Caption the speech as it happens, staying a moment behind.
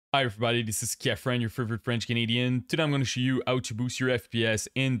Hi everybody, this is Kefren, your favorite French Canadian. Today I'm going to show you how to boost your FPS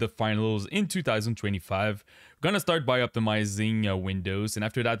in the finals in 2025. We're going to start by optimizing Windows, and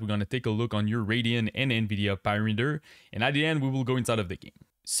after that we're going to take a look on your Radeon and NVIDIA parameter, and at the end we will go inside of the game.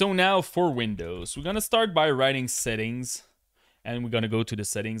 So now for Windows, we're going to start by writing settings, and we're going to go to the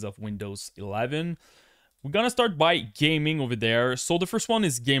settings of Windows 11. We're gonna start by gaming over there. So the first one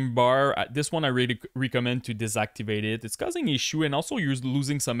is game bar. This one I really recommend to deactivate it. It's causing issue, and also you're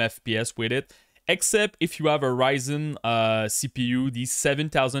losing some FPS with it. Except if you have a Ryzen CPU, the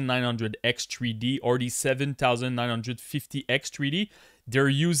 7900X3D or the 7950X3D. They're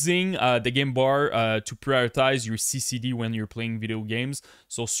using the game bar to prioritize your CCD when you're playing video games.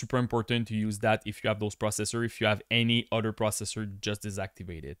 So super important to use that if you have those processors. If you have any other processor, just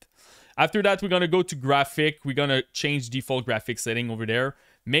deactivate it. After that, we're going to go to graphic. We're going to change default graphic setting over there.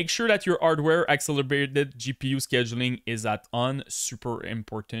 Make sure that your hardware accelerated GPU scheduling is at on. Super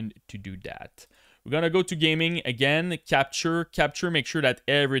important to do that. We're going to go to gaming again, capture, make sure that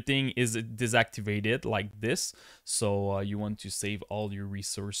everything is deactivated like this. So you want to save all your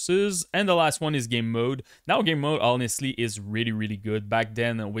resources. And the last one is game mode. Now game mode honestly is really good. Back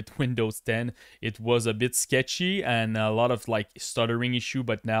then with Windows 10, it was a bit sketchy and a lot of like stuttering issue,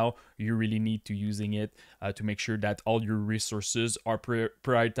 but now you really need to using it to make sure that all your resources are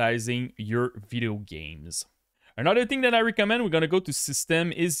prioritizing your video games. Another thing that I recommend, we're going to go to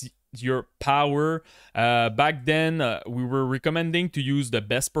system, is your power. Back then, we were recommending to use the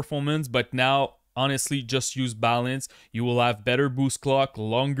best performance, but now, honestly, just use balance. You will have better boost clock,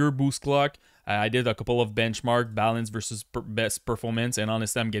 longer boost clock. I did a couple of benchmark, balance versus best performance, and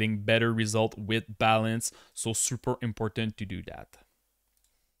honestly, I'm getting better result with balance. So super important to do that.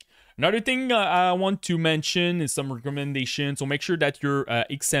 Another thing I want to mention is some recommendations. So make sure that your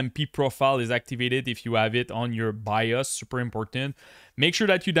XMP profile is activated if you have it on your BIOS. Super important. Make sure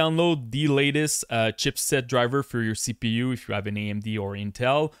that you download the latest chipset driver for your CPU if you have an AMD or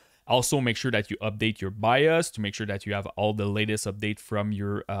Intel. Also, make sure that you update your BIOS to make sure that you have all the latest update from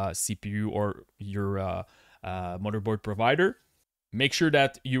your CPU or your motherboard provider. Make sure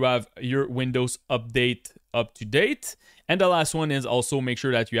that you have your Windows update up to date. And the last one is also make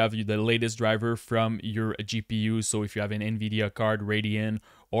sure that you have the latest driver from your GPU. So if you have an NVIDIA card, Radeon,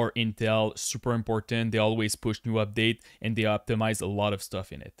 or Intel, super important. They always push new update and they optimize a lot of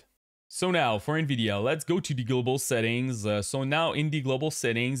stuff in it. So now for NVIDIA, let's go to the global settings. So now in the global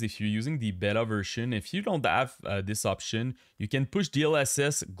settings, if you're using the beta version, if you don't have this option, you can push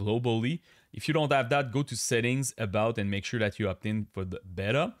DLSS globally. If you don't have that, go to settings, about, and make sure that you opt in for the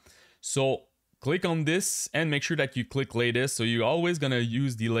beta. So click on this and make sure that you click latest. So you're always going to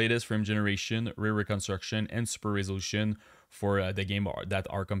use the latest frame generation, ray reconstruction, and super resolution for the game that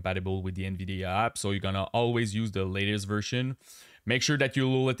are compatible with the NVIDIA app. So you're going to always use the latest version. Make sure that your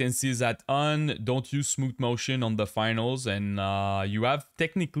low latency is at on. Don't use smooth motion on the finals. And you have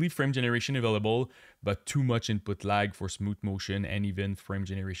technically frame generation available, but too much input lag for smooth motion and even frame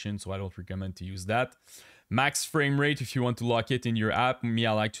generation. So I don't recommend to use that. Max frame rate if you want to lock it in your app. Me,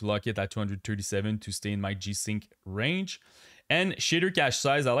 I like to lock it at 237 to stay in my G-Sync range. And shader cache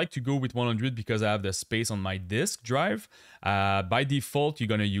size, I like to go with 100 because I have the space on my disk drive. By default, you're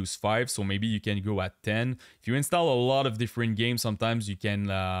going to use 5, so maybe you can go at 10. If you install a lot of different games, sometimes you can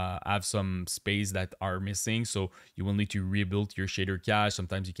have some space that are missing, so you will need to rebuild your shader cache.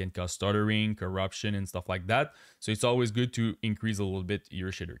 Sometimes you can cause stuttering, corruption, and stuff like that. So it's always good to increase a little bit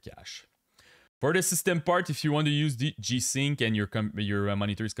your shader cache. For the system part, if you want to use the G-Sync and your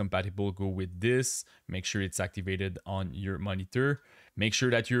monitor is compatible, go with this. Make sure it's activated on your monitor. Make sure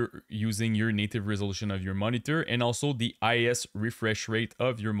that you're using your native resolution of your monitor and also the IS refresh rate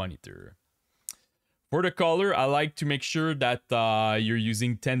of your monitor. For the color, I like to make sure that you're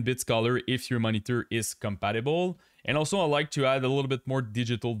using 10 bits color if your monitor is compatible. And also I like to add a little bit more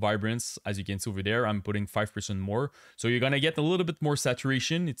digital vibrance. As you can see over there, I'm putting 5% more. So you're gonna get a little bit more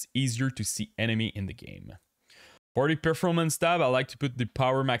saturation. It's easier to see enemy in the game. For the performance tab, I like to put the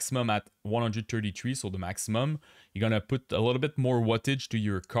power maximum at 133, so the maximum. You're gonna put a little bit more wattage to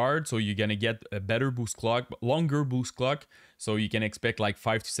your card, so you're gonna get a better boost clock, longer boost clock, so you can expect like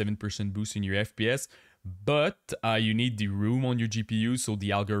 5 to 7% boost in your FPS. But you need the room on your GPU, so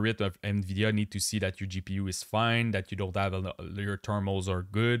the algorithm of NVIDIA need to see that your GPU is fine, that you don't have your thermals are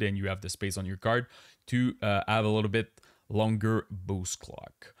good, and you have the space on your card to have a little bit longer boost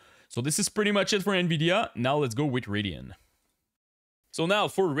clock. So this is pretty much it for NVIDIA. Now let's go with Radeon. So now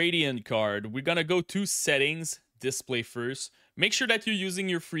for Radeon card, we're gonna go to settings, display first. Make sure that you're using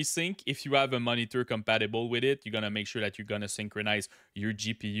your FreeSync. If you have a monitor compatible with it, you're gonna make sure that you're gonna synchronize your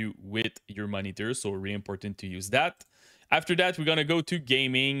GPU with your monitor. So really important to use that. After that, we're gonna go to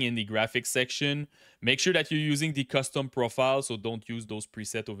gaming in the graphics section. Make sure that you're using the custom profile, so don't use those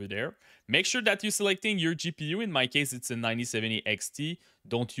presets over there. Make sure that you're selecting your GPU. In my case, it's a 9070 XT.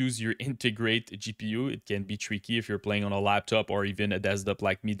 Don't use your integrate GPU. It can be tricky if you're playing on a laptop or even a desktop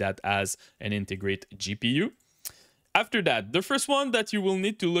like me that has an integrate GPU. After that, the first one that you will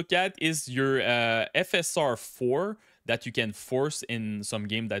need to look at is your FSR 4 that you can force in some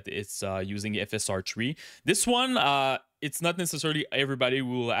game that it's using FSR 3. This one, it's not necessarily everybody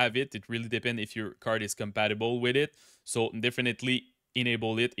will have it. It really depends if your card is compatible with it. So definitely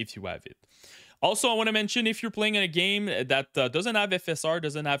enable it if you have it. Also, I want to mention if you're playing in a game that doesn't have FSR,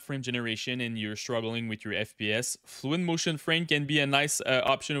 doesn't have frame generation, and you're struggling with your FPS, fluid motion frame can be a nice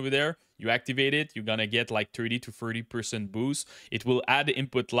option over there. You activate it, you're going to get like 30 to 30% boost. It will add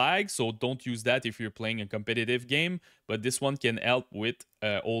input lag, so don't use that if you're playing a competitive game, but this one can help with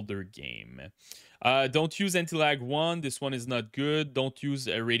older game. Don't use anti-lag 1. This one is not good. Don't use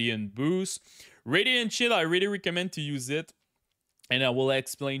a Radeon Boost. Radeon Chill, I really recommend to use it. And I will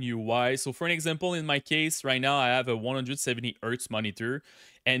explain you why. So for an example, in my case, right now I have a 170 Hz monitor,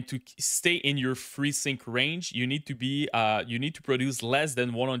 and to stay in your FreeSync range, you need to produce less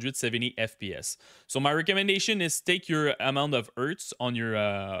than 170 FPS. So my recommendation is take your amount of Hertz on your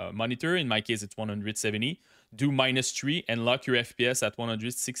monitor. In my case, it's 170. Do -3 and lock your FPS at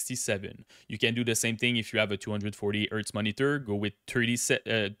 167. You can do the same thing if you have a 240 Hz monitor. Go with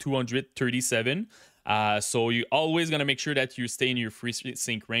 237. So you're always going to make sure that you stay in your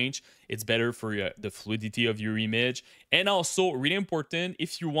FreeSync range. It's better for the fluidity of your image. And also, really important,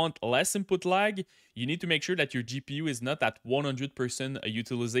 if you want less input lag, you need to make sure that your GPU is not at 100%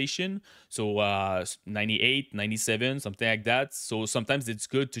 utilization. So 98, 97, something like that. So sometimes it's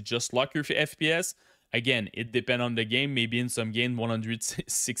good to just lock your FPS. Again, it depends on the game. Maybe in some game,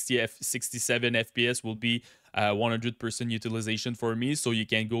 167 FPS will be 100% utilization for me. So you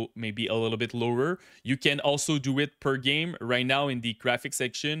can go maybe a little bit lower. You can also do it per game. Right now in the graphics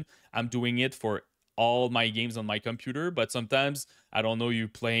section, I'm doing it for all my games on my computer. But sometimes, I don't know, you're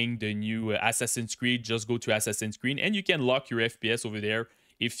playing the new Assassin's Creed, just go to Assassin's Creed and you can lock your FPS over there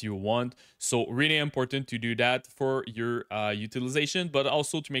if you want. So really important to do that for your utilization, but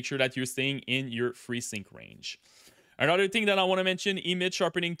also to make sure that you're staying in your FreeSync range. Another thing that I want to mention, image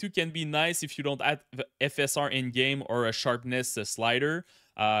sharpening too can be nice if you don't add FSR in game or a sharpness slider.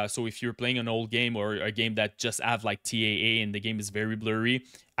 So if you're playing an old game or a game that just have like TAA and the game is very blurry,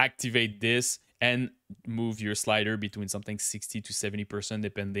 activate this and move your slider between something 60 to 70%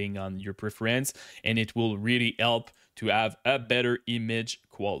 depending on your preference, and it will really help to have a better image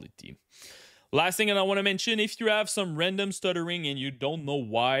quality. Last thing that I want to mention, if you have some random stuttering and you don't know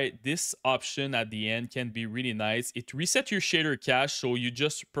why, this option at the end can be really nice. It resets your shader cache, so you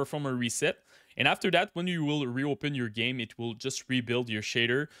just perform a reset. And after that, when you will reopen your game, it will just rebuild your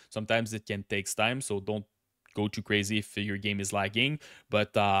shader. Sometimes it can take time, so don't go too crazy if your game is lagging,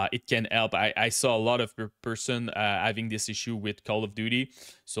 but it can help. I saw a lot of person having this issue with Call of Duty,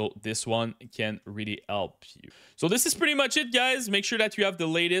 so this one can really help you. So this is pretty much it, guys. Make sure that you have the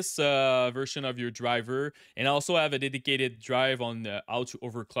latest version of your driver, and also have a dedicated drive on how to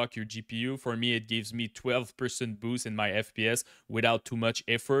overclock your GPU. For me, it gives me 12% boost in my FPS without too much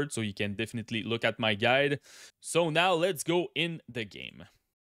effort, so you can definitely look at my guide. So now let's go in the game.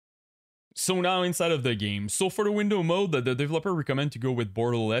 So now inside of the game, so for the window mode, the developer recommend to go with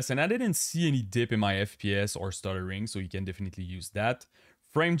borderless, and I didn't see any dip in my FPS or stuttering, so you can definitely use that.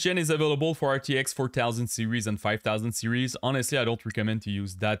 Frame gen is available for RTX 4000 series and 5000 series. Honestly, I don't recommend to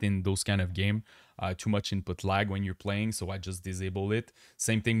use that in those kind of game. Too much input lag when you're playing, so I just disable it.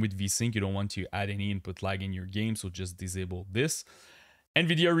 Same thing with VSync, you don't want to add any input lag in your game, so just disable this.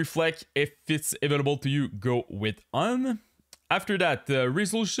 NVIDIA Reflect, if it's available to you, go with on. After that,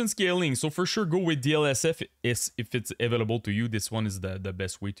 resolution scaling. So for sure, go with DLSS if it's available to you. This one is the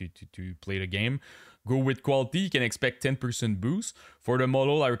best way to play the game. Go with quality. You can expect 10% boost. For the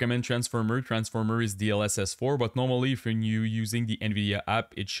model, I recommend Transformer. Transformer is DLSS 4, but normally if you're using the NVIDIA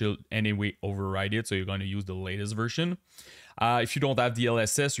app, it should anyway override it. So you're going to use the latest version. If you don't have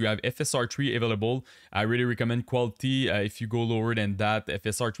DLSS, you have FSR 3 available. I really recommend quality. If you go lower than that,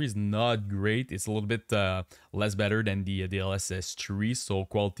 FSR 3 is not great. It's a little bit less better than the DLSS 3. So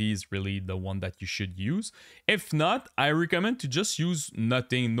quality is really the one that you should use. If not, I recommend to just use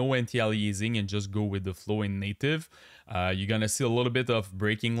nothing, no anti-aliasing, and just go with the flow in native. You're gonna see a little bit of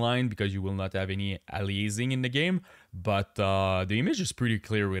breaking line because you will not have any aliasing in the game, but the image is pretty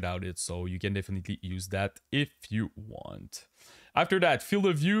clear without it, so you can definitely use that if you want. After that, field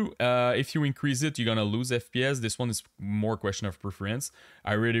of view, if you increase it, you're gonna lose FPS. This one is more question of preference.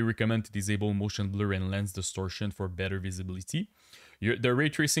 I really recommend to disable motion blur and lens distortion for better visibility. The ray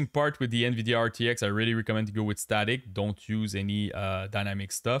tracing part with the NVIDIA RTX, I really recommend to go with static. Don't use any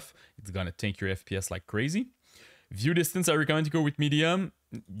dynamic stuff. It's gonna tank your FPS like crazy. View distance, I recommend to go with medium.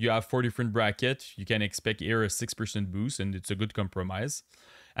 You have 4 different brackets. You can expect here a 6% boost, and it's a good compromise.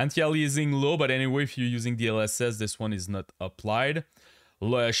 Anti-aliasing low, but anyway, if you're using DLSS, this one is not applied.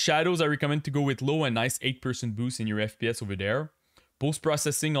 Shadows, I recommend to go with low, a nice 8% boost in your FPS over there.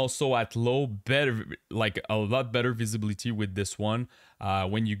 Post-processing also at low, better, like a lot better visibility with this one.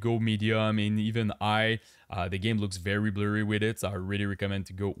 When you go medium and even high, the game looks very blurry with it, so I really recommend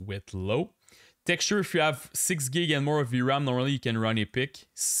to go with low. Texture, if you have 6 gig and more of VRAM, normally you can run Epic.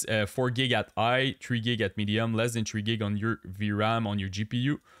 4 gig at high, 3 gig at medium, less than 3 gig on your VRAM on your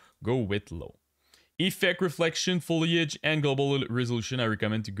GPU, go with low. Effect, reflection, foliage, and global resolution, I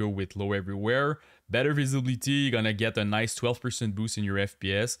recommend to go with low everywhere. Better visibility, you're gonna get a nice 12% boost in your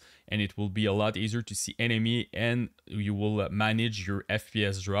FPS, and it will be a lot easier to see enemy, and you will manage your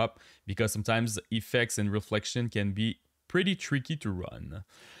FPS drop, because sometimes effects and reflection can be pretty tricky to run.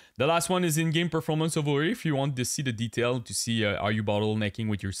 The last one is in-game performance overlay. If you want to see the detail, to see are you bottlenecking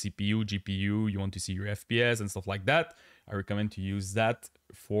with your CPU, GPU, you want to see your FPS and stuff like that, I recommend to use that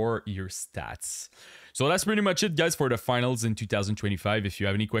for your stats. So that's pretty much it, guys, for the finals in 2025. If you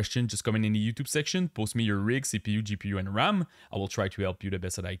have any questions, just comment in the YouTube section. Post me your rig, CPU, GPU, and RAM. I will try to help you the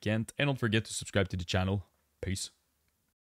best that I can. And don't forget to subscribe to the channel. Peace.